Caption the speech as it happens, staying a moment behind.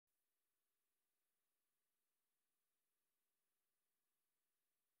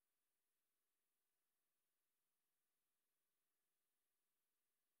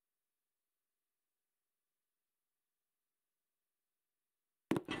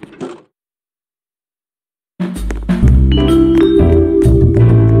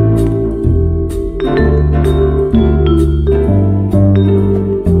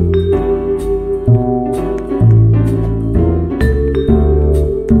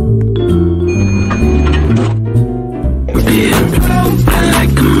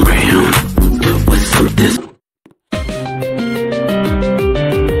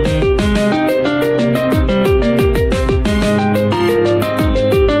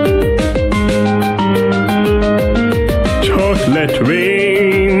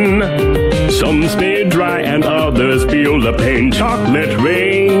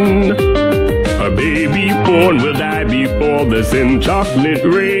cakes and chocolate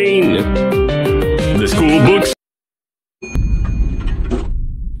rain. The school books.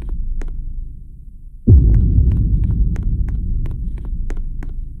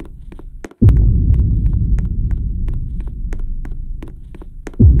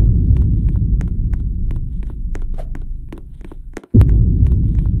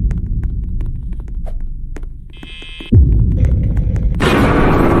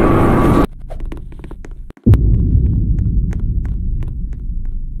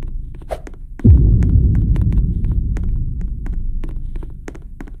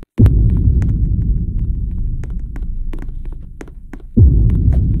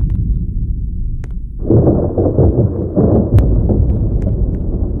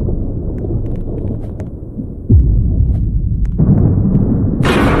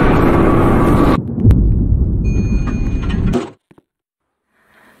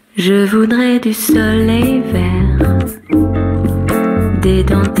 Je voudrais du soleil vert, des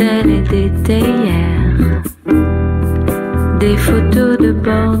dentelles et des théières, des photos de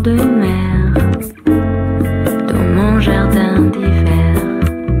bord de mer dans mon jardin d'hiver.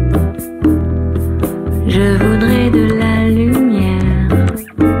 Je voudrais de la lumière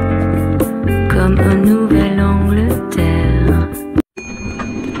comme en Nouvelle-Angleterre.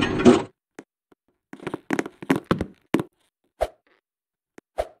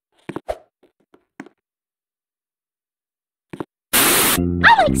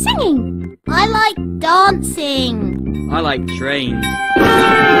 I like singing. I like dancing. I like trains.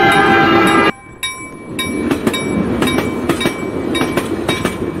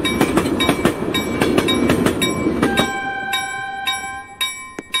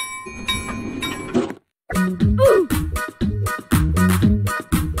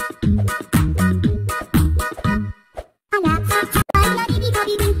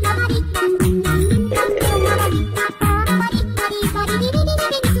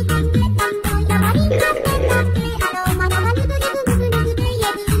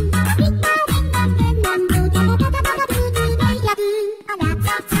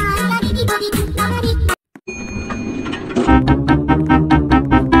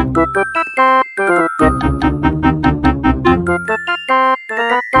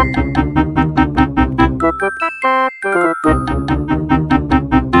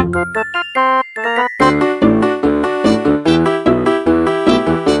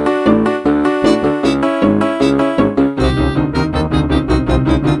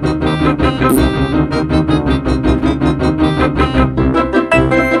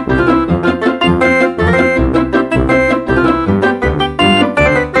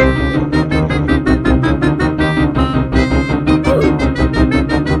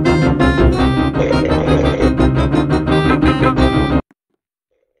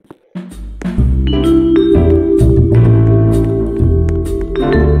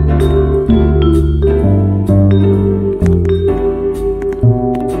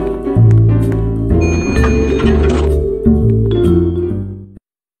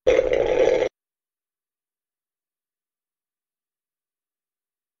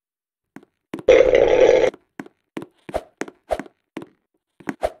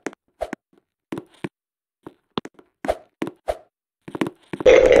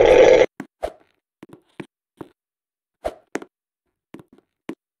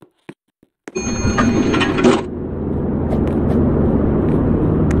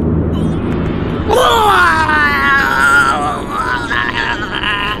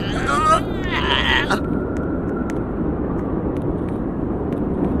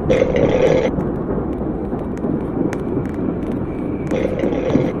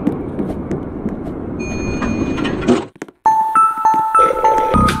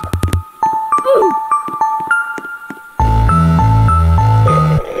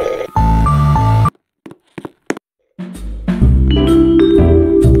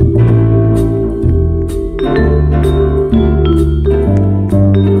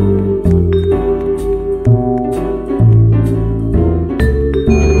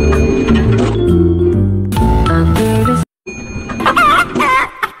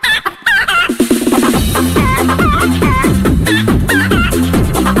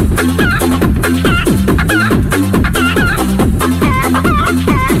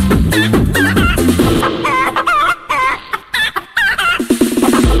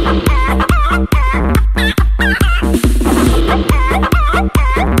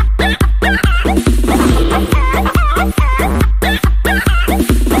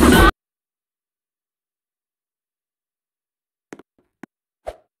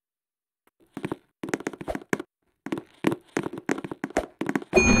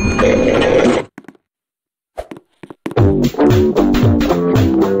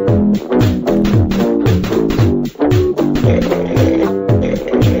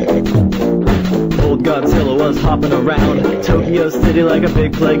 Tokyo City like a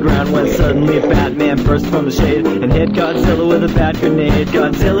big playground, when suddenly a Batman burst from the shade and hit Godzilla with a bat grenade.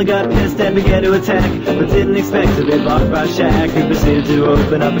 Godzilla got pissed and began to attack, but didn't expect to be blocked by Shaq, who proceeded to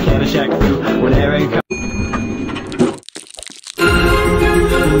open up a can of Shaq Fu when Aaron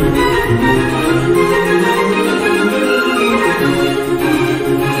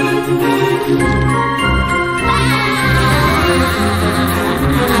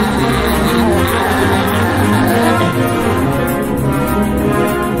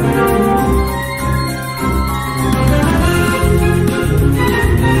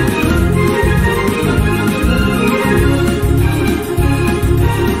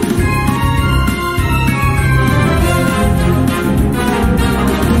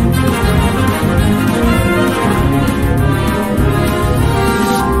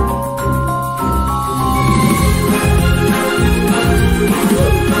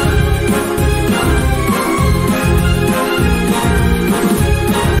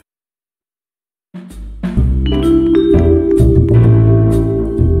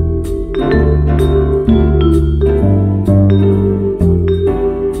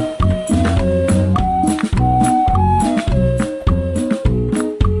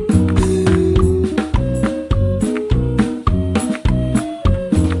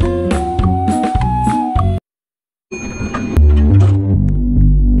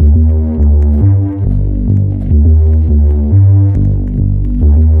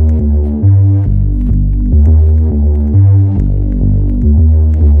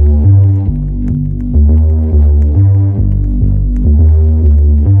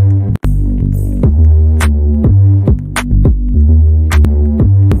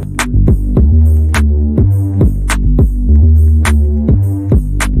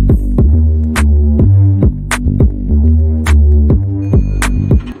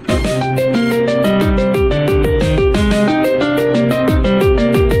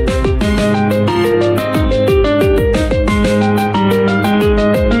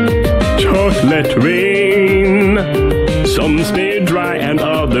Chocolate rain. Some stay dry and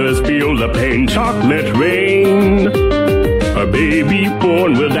others feel the pain. Chocolate rain. A baby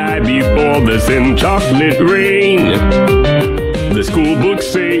born will die before the sin. Chocolate rain. The school books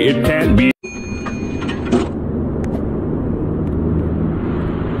say it can't be.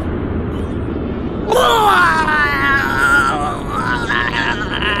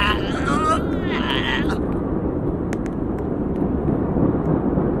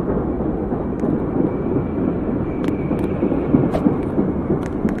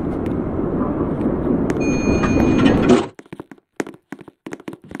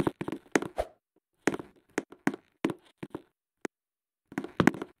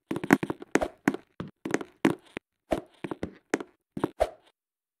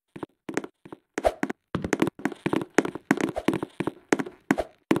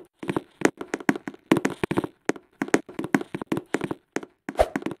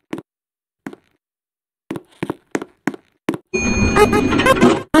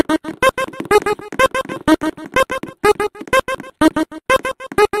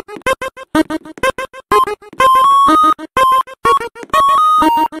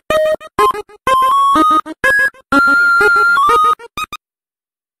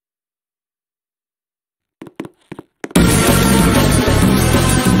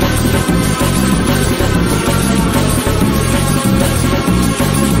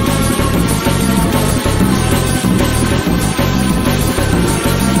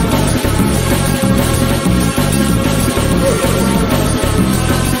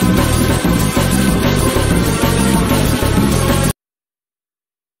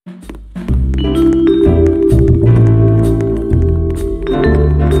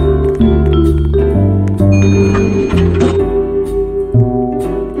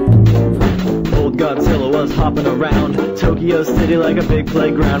 Hopping around Tokyo City like a big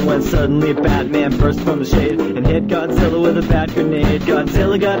playground, when suddenly Batman burst from the shade and hit Godzilla with a bat grenade.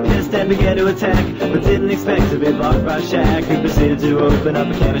 Godzilla got pissed and began to attack, but didn't expect to be blocked by Shaq, who proceeded to open up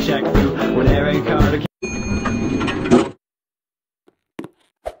a can of Shaq Fu when Aaron Carter came.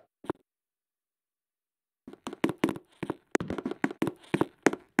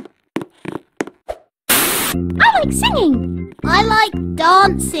 I like singing. I like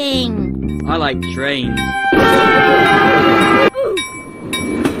dancing. I like trains.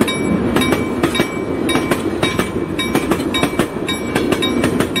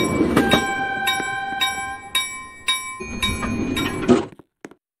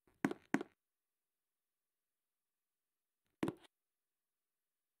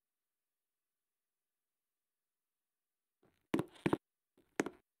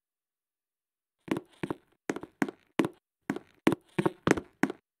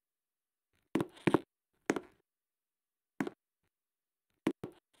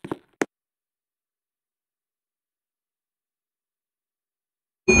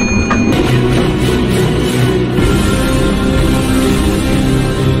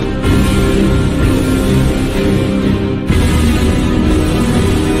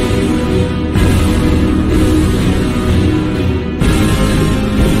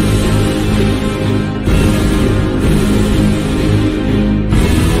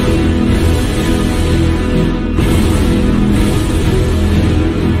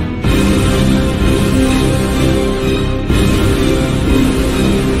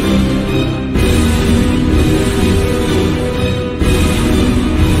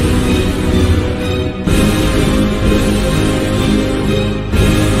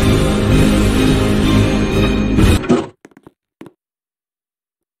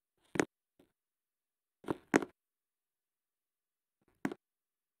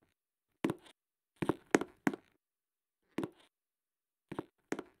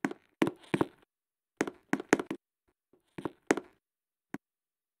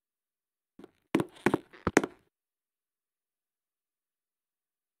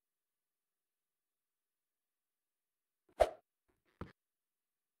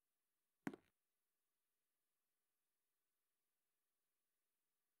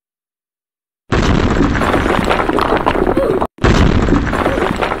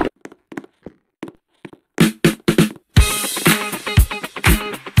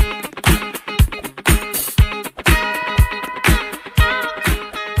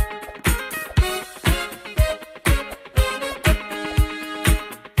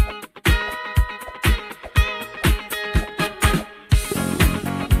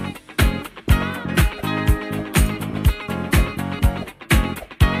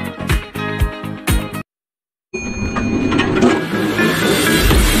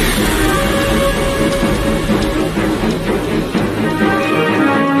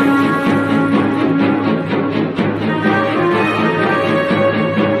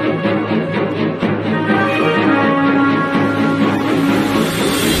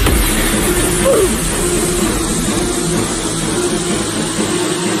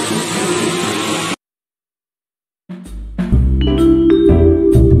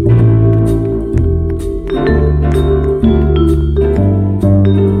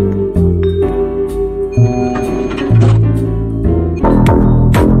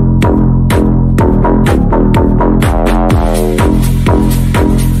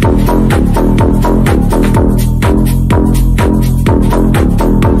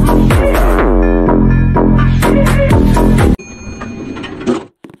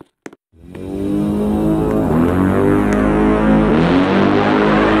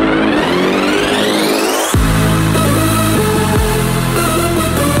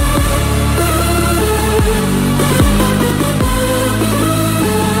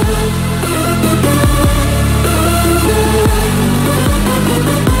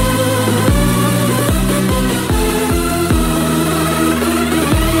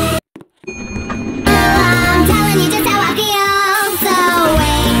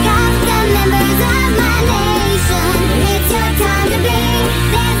 members of my nation. It's your time to be.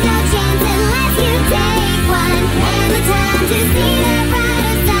 There's no chance unless you take one. And the time to see the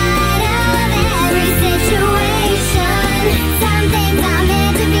brighter side of every situation. Some things are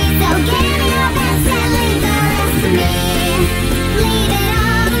meant to be, so give me your best and leave the rest to me. Leave it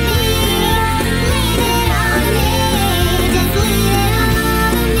all to me. Leave it all to me. Just leave it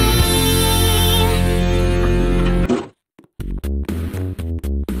all to me.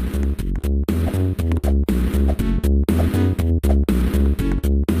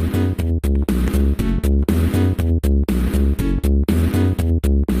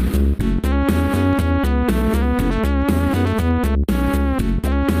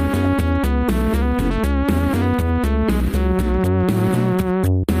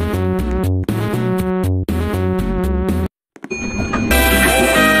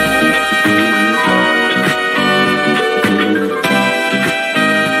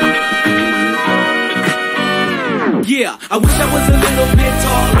 Yeah, I wish I was a little bit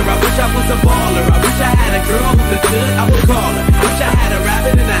taller. I wish I was a baller. I wish I had a girl who could good, I would call her. Wish I had a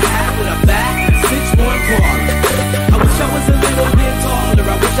rabbit in a hat with a bat, 6'1" parlor. I wish I was a little bit taller.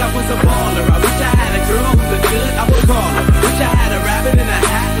 I wish I was a baller. I wish I had a girl who could good, I would call her. Wish I had a rabbit in a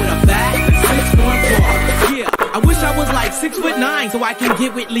hat with a bat, 6'1" parlor. Yeah, I wish I was like 6'9" so I can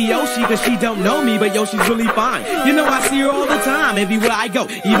get with Leoshi, cause she don't know me, but yo, she's really fine. You know I see her all the time, everywhere I go.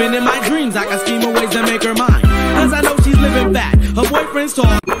 Even in my dreams, I can scheme of ways to make her mine. Cause I know she's living back. Her boyfriend's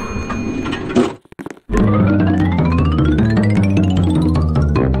tall.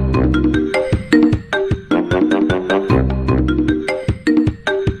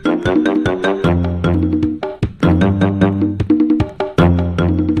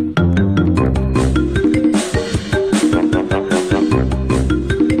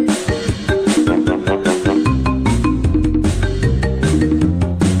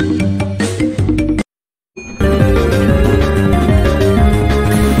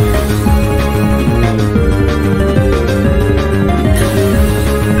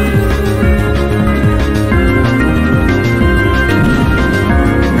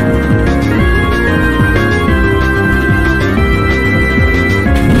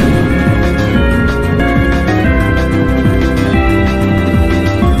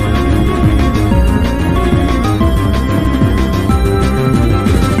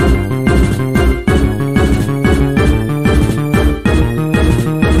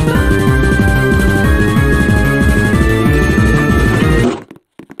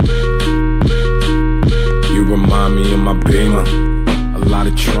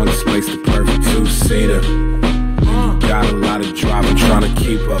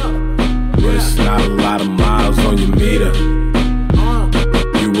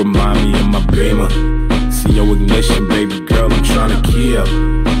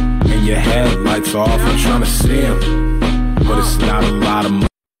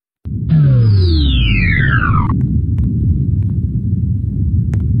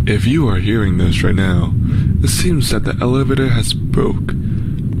 If you are hearing this right now, it seems that the elevator has broke.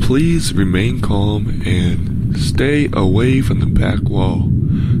 Please remain calm and stay away from the back wall.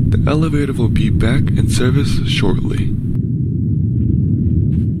 The elevator will be back in service shortly.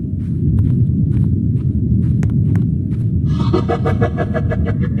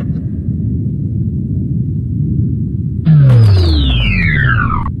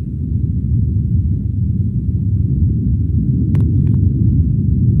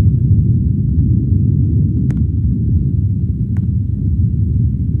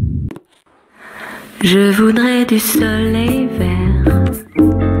 Je voudrais du soleil vert,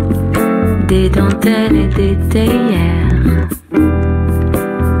 des dentelles et des théières,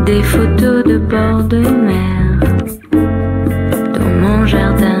 des photos de bord de mer, dans mon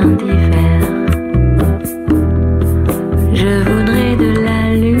jardin d'hiver. Je voudrais de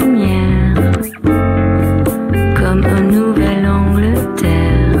la lumière, comme au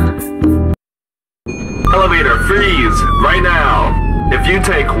Nouvelle-Angleterre. Elevator, freeze! Right now! If you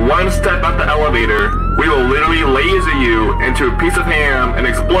take one step up the elevator, we will literally laser you into a piece of ham and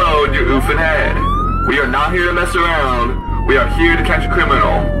explode your oofing head. We are not here to mess around. We are here to catch a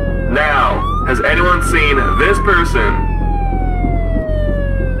criminal. Now, has anyone seen this person?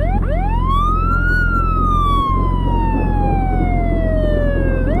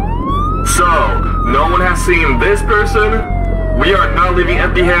 So, no one has seen this person? We are not leaving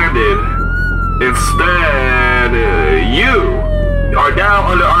empty-handed. Instead, you are now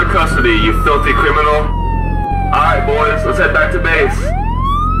under our custody, you filthy criminal. Alright boys, let's head back to base.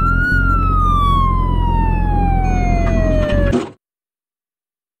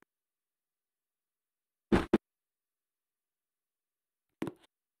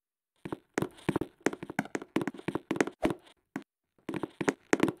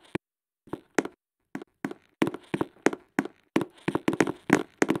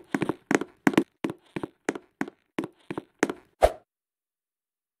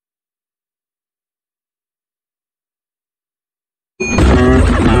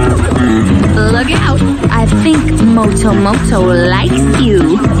 think Moto likes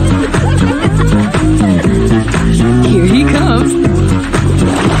you. Here he comes.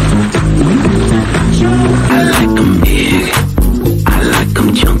 I like 'em big, I like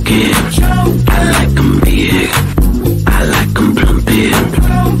 'em chunky, I like 'em big, I like 'em plumpy,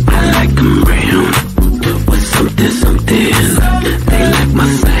 I like 'em round with something, something. They like my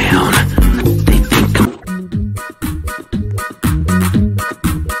sound, they think I'm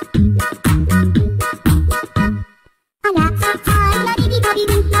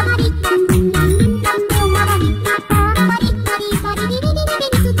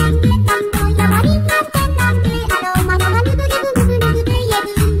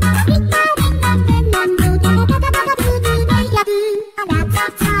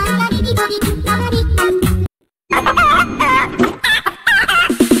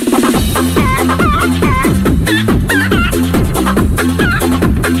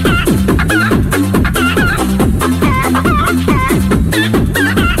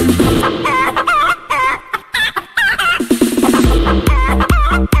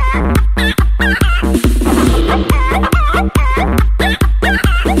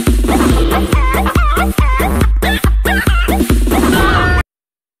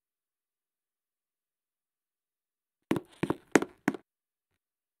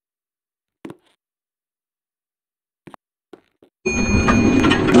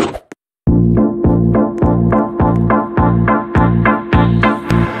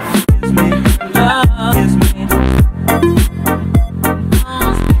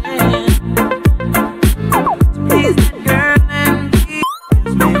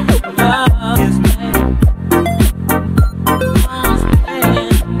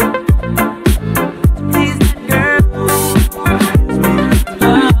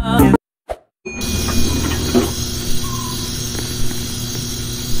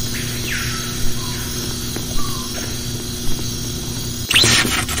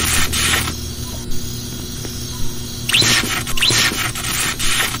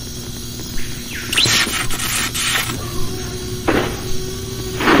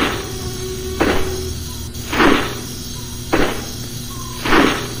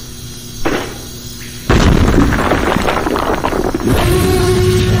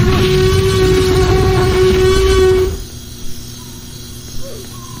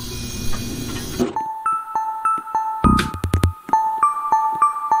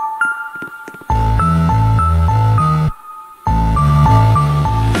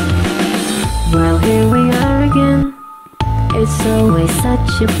Well, here we are again. It's always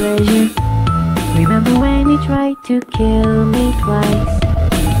such a pleasure. Remember when you tried to kill me twice?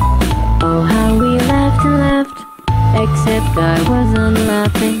 Oh, how we laughed and laughed. Except I wasn't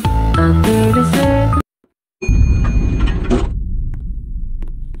laughing under the circle.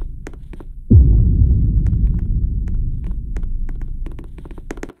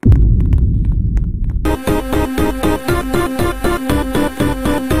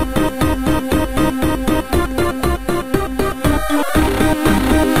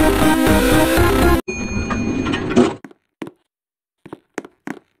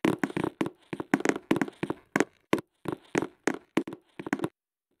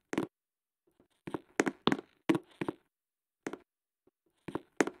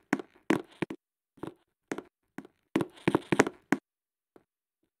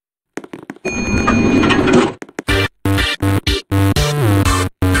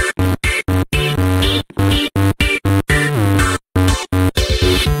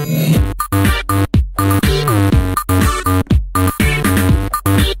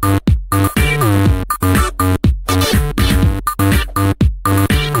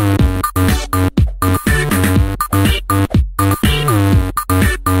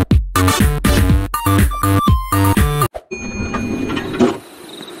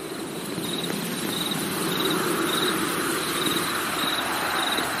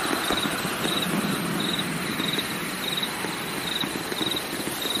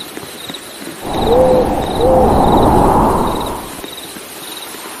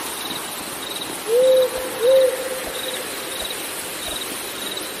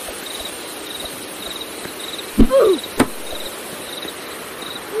 Ooh.